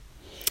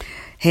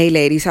Hey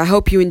ladies, I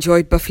hope you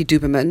enjoyed Buffy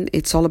Duberman.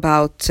 It's all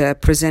about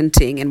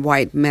presenting and why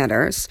it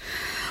matters.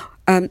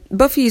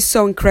 Buffy is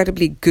so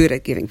incredibly good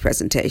at giving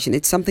presentation.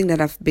 It's something that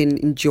I've been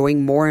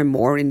enjoying more and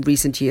more in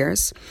recent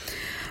years.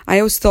 I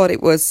always thought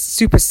it was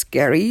super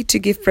scary to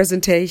give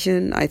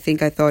presentation. I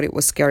thought it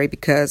was scary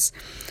because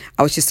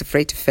I was just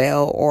afraid to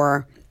fail,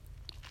 or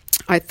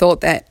I thought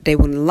that they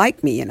wouldn't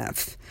like me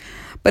enough.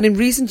 But in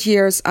recent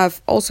years,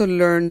 I've also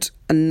learned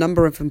a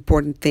number of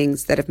important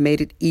things that have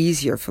made it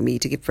easier for me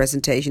to give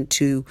presentation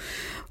to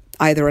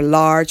either a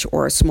large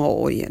or a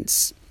small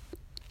audience.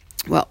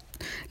 Well,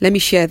 let me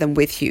share them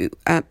with you.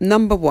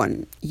 Number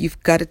one, you've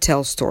got to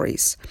tell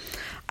stories.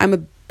 I'm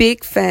a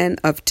big fan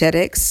of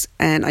TEDx,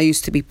 and I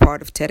used to be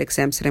part of TEDx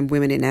Amsterdam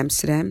Women in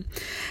Amsterdam.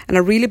 And I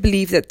really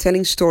believe that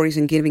telling stories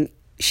and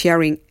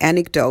sharing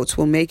anecdotes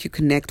will make you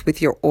connect with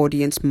your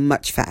audience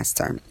much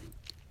faster.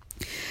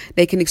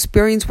 They can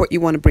experience what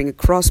you want to bring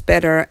across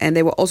better, and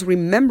they will also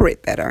remember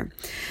it better.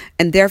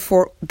 And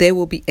therefore, they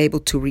will be able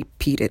to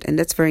repeat it. And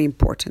that's very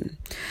important.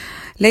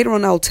 Later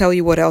on, I'll tell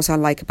you what else I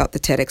like about the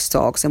TEDx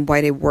talks and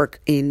why they work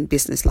in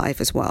business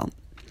life as well.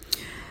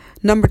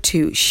 Number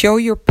two, show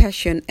your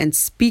passion and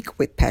speak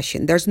with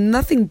passion. There's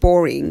nothing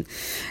boring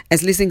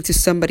as listening to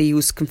somebody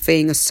who's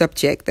conveying a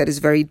subject that is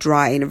very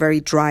dry, in a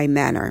very dry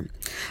manner.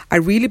 I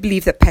really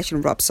believe that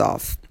passion rubs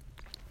off.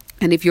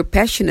 And if you're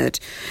passionate,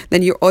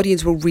 then your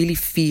audience will really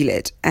feel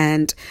it.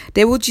 And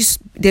they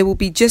will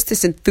be just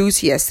as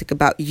enthusiastic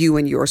about you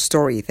and your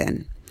story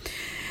then.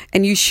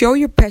 And you show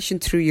your passion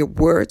through your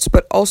words,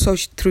 but also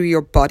through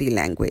your body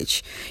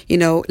language.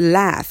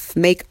 Laugh,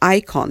 make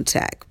eye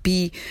contact,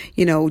 be,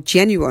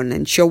 genuine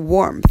and show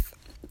warmth.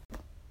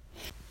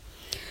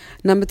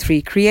 Number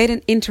three, create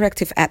an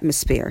interactive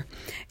atmosphere.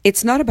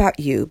 It's not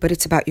about you, but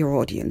it's about your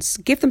audience.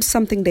 Give them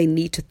something they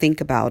need to think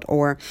about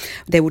or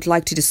they would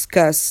like to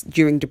discuss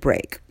during the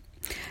break.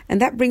 And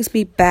that brings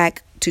me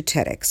back to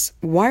TEDx.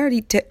 Why are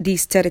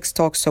these TEDx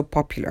talks so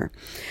popular?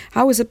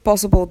 How is it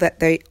possible that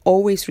they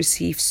always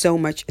receive so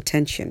much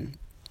attention?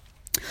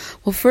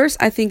 Well, first,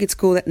 I think it's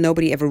cool that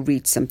nobody ever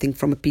reads something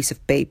from a piece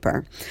of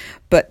paper,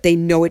 but they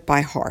know it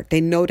by heart.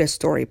 They know their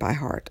story by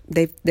heart.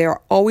 They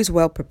are always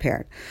well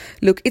prepared.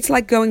 Look, it's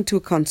like going to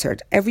a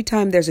concert. Every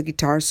time there's a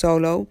guitar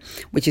solo,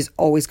 which is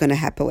always going to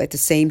happen at the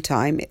same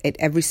time at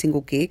every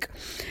single gig,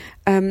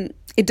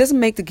 it doesn't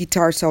make the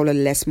guitar solo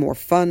less more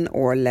fun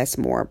or less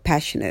more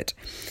passionate.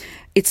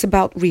 It's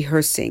about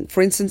rehearsing.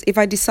 For instance, if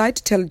I decide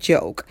to tell a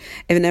joke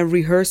and I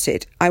rehearse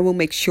it, I will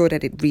make sure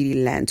that it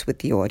really lands with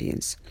the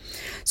audience.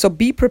 So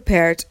be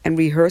prepared and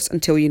rehearse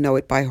until you know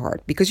it by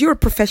heart, because you're a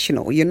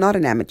professional, you're not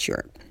an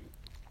amateur.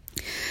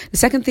 The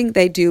second thing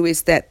they do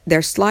is that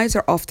their slides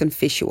are often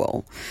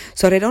visual,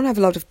 so they don't have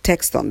a lot of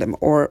text on them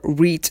or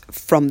read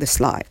from the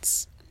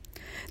slides.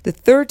 The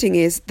third thing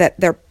is that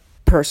they're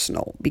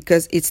personal,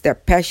 because it's their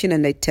passion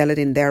and they tell it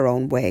in their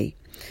own way.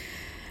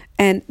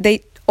 And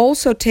they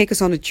also take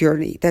us on a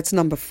journey. That's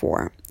number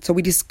four. So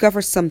we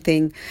discover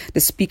something the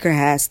speaker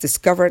has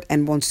discovered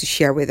and wants to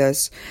share with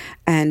us.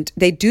 And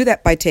they do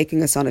that by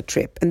taking us on a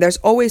trip. And there's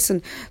always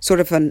an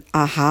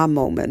aha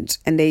moment.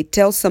 And they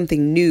tell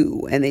something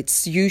new. And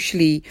it's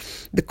usually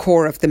the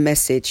core of the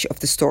message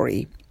of the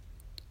story.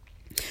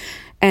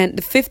 And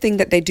the fifth thing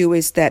that they do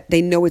is that they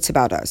know it's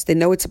about us. They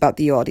know it's about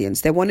the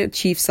audience. They want to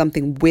achieve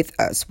something with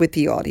us, with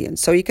the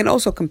audience. So you can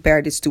also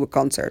compare this to a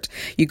concert.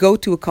 You go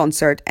to a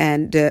concert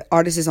and the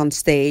artist is on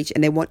stage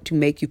and they want to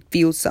make you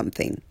feel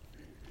something.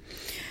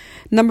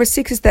 Number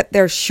six is that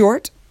they're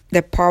short,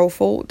 they're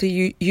powerful.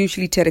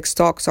 Usually TEDx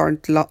talks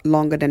aren't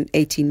longer than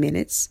 18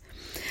 minutes.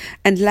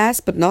 And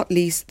last but not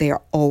least, they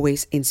are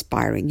always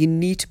inspiring. You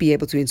need to be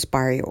able to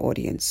inspire your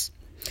audience.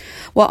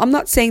 Well, I'm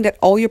not saying that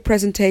all your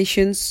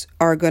presentations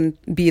are going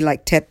to be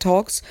like TED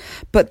Talks,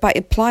 but by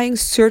applying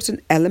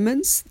certain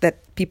elements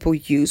that people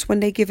use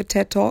when they give a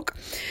TED Talk,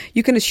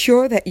 you can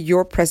assure that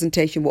your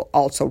presentation will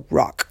also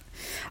rock.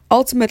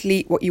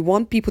 Ultimately, what you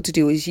want people to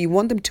do is you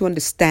want them to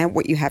understand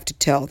what you have to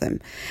tell them.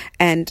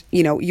 And,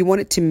 you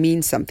want it to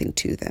mean something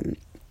to them.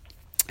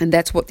 And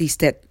that's what these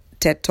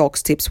TED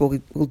Talks tips will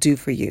do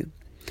for you.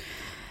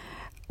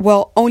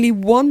 Well, only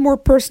one more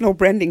personal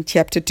branding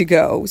chapter to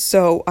go.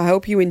 So I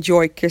hope you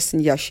enjoy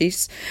Kirsten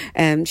Yashi's.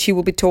 She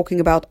will be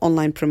talking about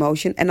online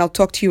promotion. And I'll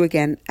talk to you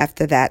again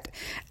after that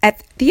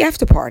at the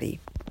after party.